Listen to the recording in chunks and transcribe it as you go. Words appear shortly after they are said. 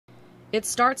It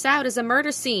starts out as a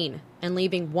murder scene and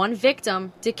leaving one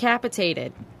victim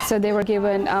decapitated. So they were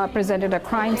presented a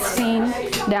crime scene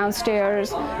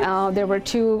downstairs. There were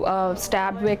two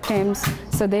stabbed victims.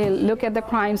 So they look at the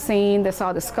crime scene, they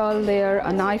saw the skull there,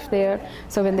 a knife there.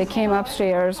 So when they came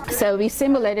upstairs, so we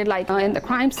simulated like in the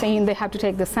crime scene, they have to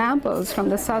take the samples from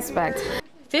the suspects.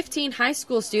 15 high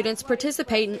school students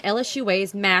participate in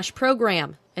LSUA's M.A.S.H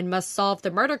program and must solve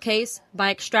the murder case by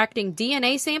extracting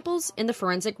DNA samples in the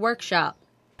forensic workshop.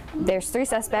 There's 3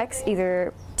 suspects,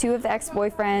 either 2 of the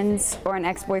ex-boyfriends or an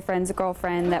ex-boyfriend's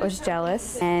girlfriend that was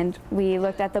jealous. And we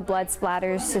looked at the blood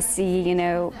splatters to see,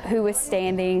 who was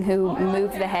standing, who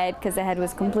moved the head, because the head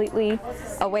was completely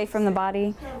away from the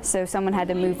body, so someone had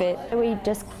to move it. We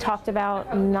just talked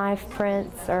about knife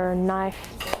prints or knife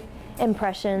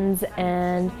impressions,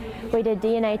 and we did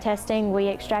DNA testing. We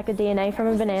extracted DNA from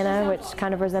a banana, which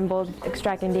kind of resembled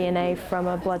extracting DNA from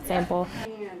a blood sample.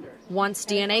 Once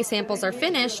DNA samples are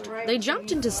finished, they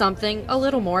jumped into something a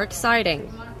little more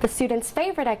exciting. The students'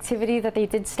 favorite activity that they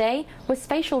did today was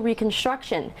facial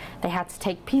reconstruction. They had to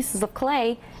take pieces of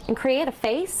clay and create a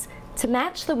face to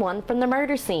match the one from the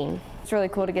murder scene. It's really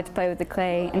cool to get to play with the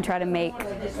clay and try to make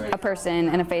a person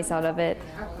and a face out of it.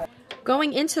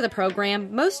 Going into the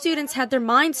program, most students had their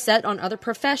minds set on other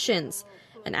professions.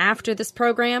 And after this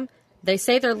program, they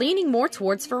say they're leaning more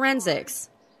towards forensics.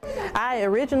 I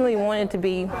originally wanted to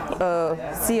be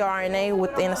CRNA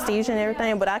with anesthesia and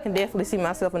everything, but I can definitely see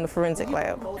myself in the forensic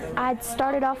lab. I'd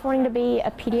started off wanting to be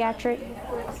a pediatric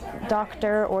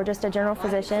doctor or just a general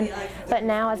physician, but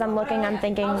now as I'm looking, I'm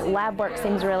thinking lab work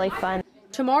seems really fun.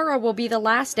 Tomorrow will be the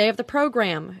last day of the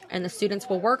program, and the students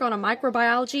will work on a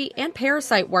microbiology and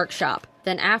parasite workshop.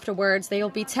 Then afterwards, they will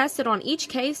be tested on each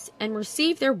case and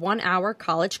receive their 1-hour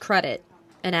college credit.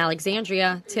 In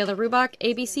Alexandria, Taylor Rubach,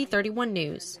 ABC 31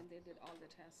 News.